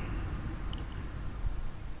again.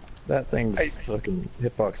 That thing's I- fucking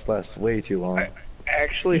hitbox lasts way too long. I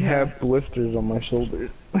actually have blisters on my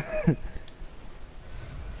shoulders.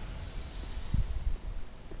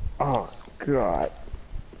 Oh, God.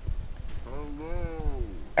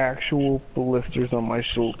 Actual blisters on my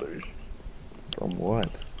shoulders. From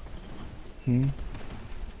what? Hmm?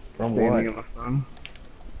 From Standing in what? the sun.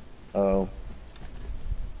 Oh.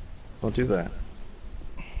 Don't do that.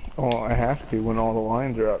 Oh, I have to when all the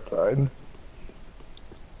lines are outside.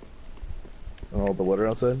 Oh, the water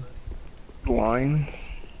outside? Lines?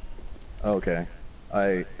 Oh, okay.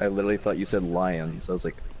 I literally thought you said lions. I was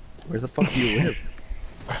like, where the fuck do you live?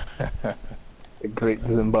 The Great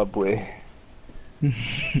Zimbabwe. You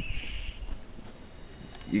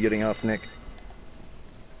getting off, Nick?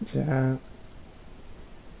 Yeah.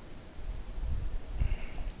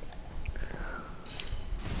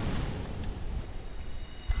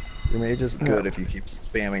 Your mage is good if you keep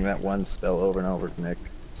spamming that one spell over and over, Nick.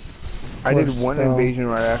 I did Push one spell. invasion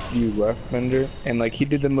right after you left, Bender, and like he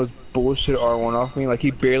did the most bullshit R1 off me. Like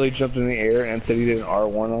he barely jumped in the air and said he did an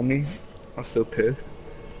R1 on me. I was so pissed.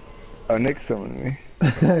 Oh, Nick summoned me. I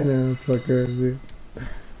know, it's fucking crazy.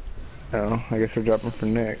 Oh, I guess we're dropping for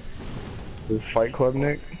Nick. This Fight Club,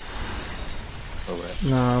 Nick? Alright.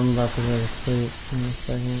 No, I'm about to go to sleep in a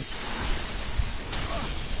second.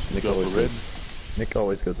 Nick Go for always red? Nick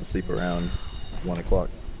always goes to sleep around 1 o'clock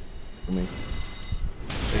for me.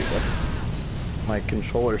 My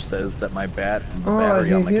controller says that my battery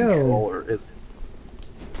on my you healed. controller is.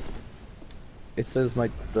 It says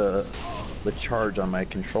the charge on my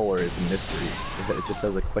controller is a mystery. It just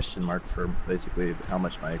has a question mark for basically how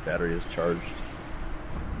much my battery is charged.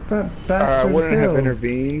 But I bastard wouldn't have healed.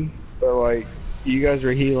 intervened, but like, you guys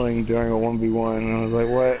were healing during a 1v1, and I was like,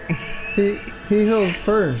 what? He healed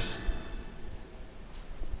first.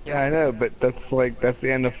 Yeah, I know, but that's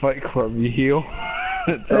the end of Fight Club. You heal,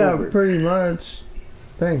 it's Yeah, over. pretty much.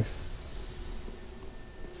 Thanks.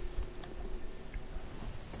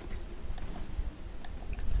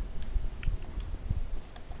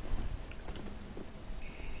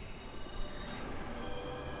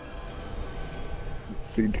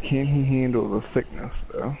 See, can he handle the sickness,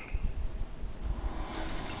 though?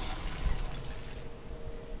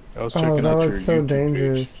 I was Oh, checking that out your looks so YouTube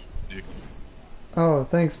dangerous. page. Nick. Oh,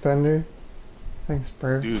 thanks, Bender. Thanks,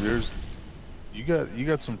 bro. Dude, you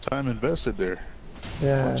got some time invested there.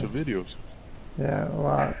 Yeah, Bunch of videos. yeah, a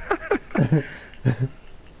lot.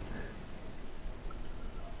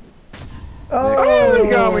 Oh, he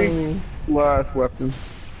got me! Last weapon.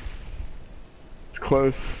 It's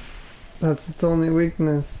close. That's its only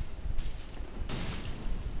weakness.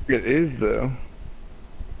 It is, though.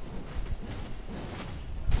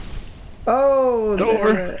 Oh, It's damn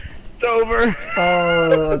over. it. It's over!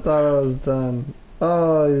 Oh, I thought I was done.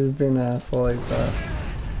 Oh, he's being an asshole like that.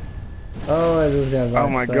 Oh, I just got Oh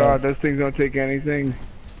my backstabbed. god, those things don't take anything.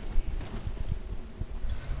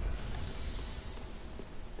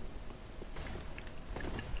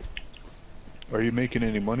 Are you making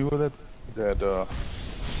any money with it? What? No.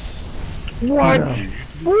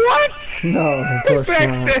 What? No, of course not.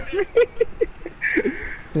 Backstab me!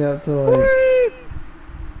 You have to like.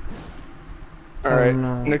 Alright,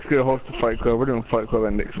 no. Nick's gonna host a Fight Club. We're doing Fight Club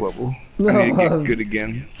at Nick's level. No, I need to get I'm- good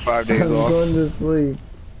again. 5 days I'm off. going to sleep.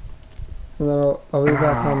 And then I'll be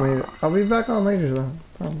back on later. I'll be back on later though.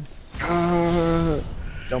 Promise.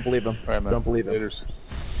 Don't believe him. Alright, man. Don't believe him. Later.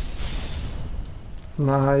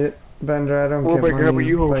 Nah, Bender, I don't get Worldbreaker, how about money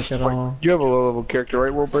you host like at fight? all. You have a low level character,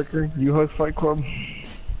 right, Worldbreaker? You host Fight Club?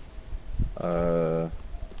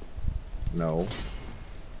 No.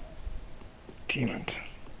 Damn it.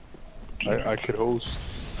 I could host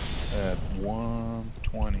at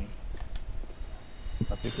 120.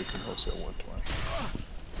 I think I can host at 120.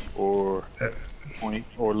 Or 20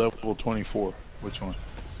 or level 24. Which one?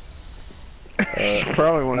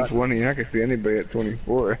 Probably 120. I can see anybody at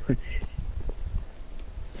 24.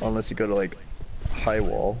 Unless you go to like high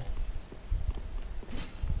wall.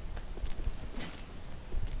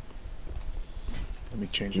 Let me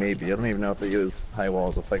change it. Maybe. I don't even know if they use high wall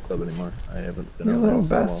as a fight club anymore. I haven't been You on little there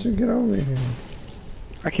so long. bastard, get over here.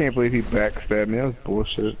 I can't believe he backstabbed me. That was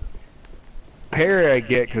bullshit. Parry I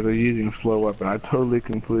get because I was using a slow weapon. I totally,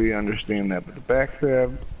 completely understand that. But the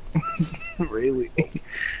backstab, really?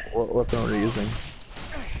 What weapon were you using?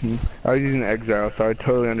 I was using Exile, so I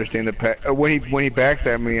totally understand the when he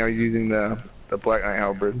backstabbed me, I was using the Black Knight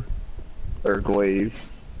Halberd or Glaive.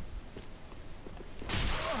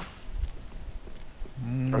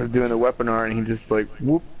 I was doing the weapon art, and he just like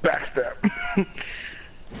whoop backstab.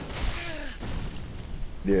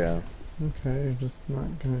 Yeah. Okay, you're just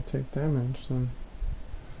not gonna take damage then.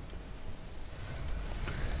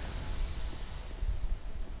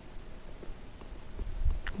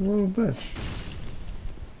 Little bitch.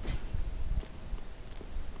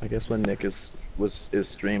 I guess when Nick is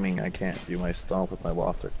streaming, I can't do my stomp with my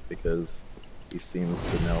Lothric because he seems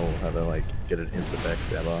to know how to like get an instant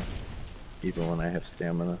backstab off, even when I have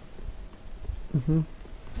stamina.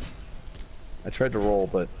 I tried to roll,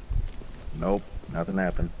 but nope, nothing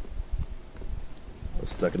happened. I was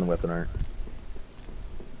stuck in the weapon art.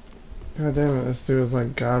 God damn it, this dude is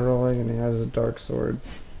like god rolling and he has a dark sword.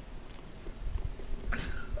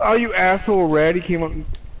 Oh, you asshole, Red! He came up and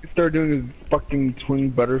started doing his fucking twin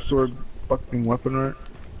butter sword fucking weapon art.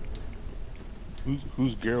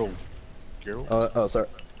 Who's Geralt? Geralt? Oh, sorry.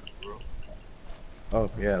 Oh,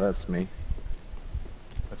 yeah, that's me.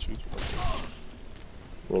 That's you.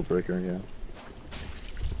 Worldbreaker, yeah.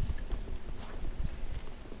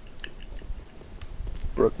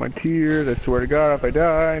 Broke my tears. I swear to God, if I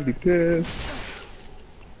die, I'd be pissed.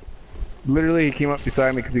 Literally, he came up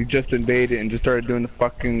beside me because he just invaded and just started doing the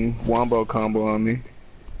fucking wombo combo on me.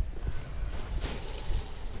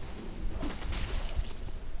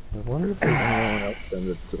 I wonder if there's anyone else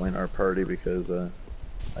to join our party because I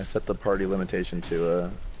set the party limitation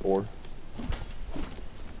to 4.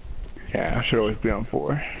 Yeah, I should always be on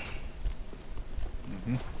 4.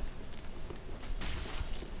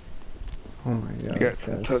 Oh my god. You got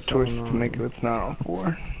some tough choices to make if it's not on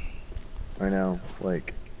 4. I know,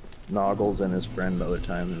 like, Noggles and his friend the other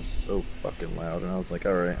time is so fucking loud, and I was like,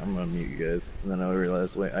 alright, I'm gonna mute you guys. And then I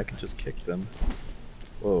realized, wait, I can just kick them.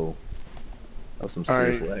 Whoa. That was some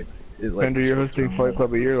serious lag. Bender, you're hosting Fight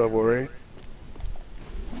Club at your level, right?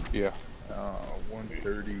 Yeah.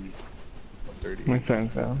 130. 130. My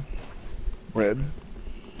signs down. Red.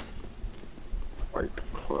 Fight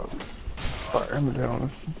Club. Sorry, I'm down.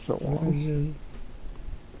 This is so long.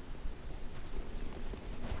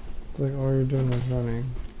 It's like all you're doing is running.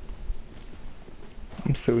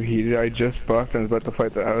 I'm so heated. I just buffed and was about to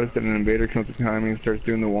fight the host, and an invader comes up behind me and starts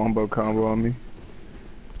doing the wombo combo on me.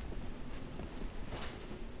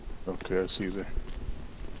 Okay, I see you there.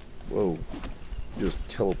 Whoa. You just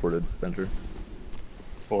teleported, Bender.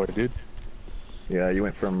 Oh, I did? Yeah, you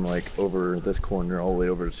went from, like, over this corner all the way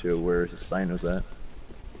over to where his sign was at.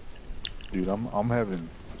 Dude, I'm having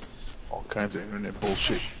all kinds of internet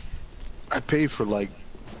bullshit. I pay for, like,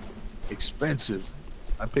 expensive.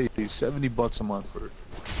 I pay $70 a month for,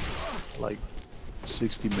 like,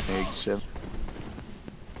 60 megs, 7.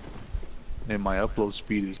 And my upload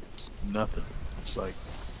speed is nothing. It's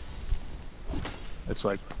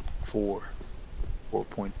like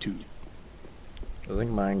 4.2. I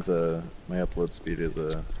think mine's my upload speed is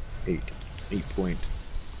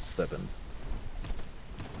 8.7.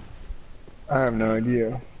 I have no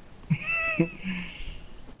idea.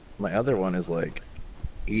 My other one is like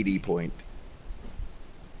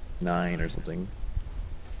 80.9 or something.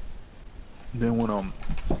 Then when I'm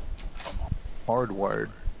hardwired,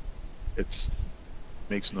 it's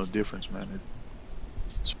makes no difference, man.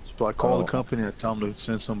 So I call the company and I tell them to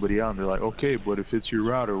send somebody out, and they're like, okay, but if it's your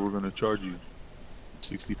router, we're gonna charge you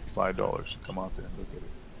 $65 to come out there and look at it.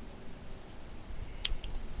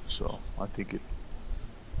 So I think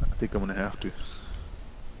I'm gonna have to.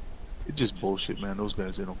 It's just bullshit, man. Those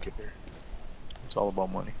guys, they don't care. It's all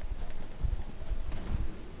about money.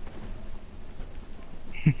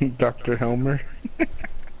 Dr. Helmer.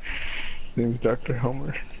 Name's Dr.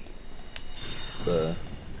 Helmer. It's a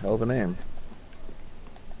hell of a name.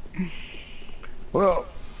 Well,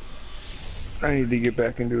 I need to get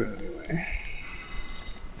back into it anyway.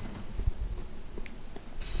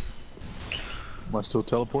 Am I still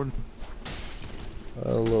teleporting?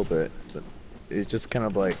 A little bit, but it's just kind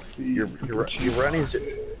of like your running.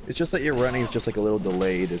 It's just that your running is just like a little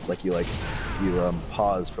delayed. It's like you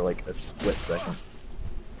pause for like a split second.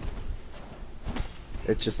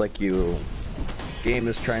 It's just like game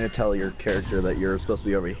is trying to tell your character that you're supposed to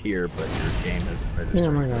be over here, but your game isn't registering. Yeah,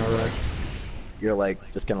 am I so gonna wreck? you're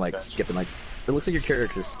like just kind of like skipping. Like it looks like your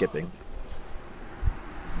character's skipping.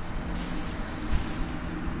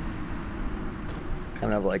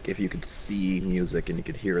 Kind of like if you could see music and you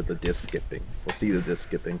could hear the disc skipping. We'll see the disc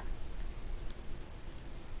skipping.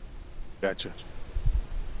 Gotcha.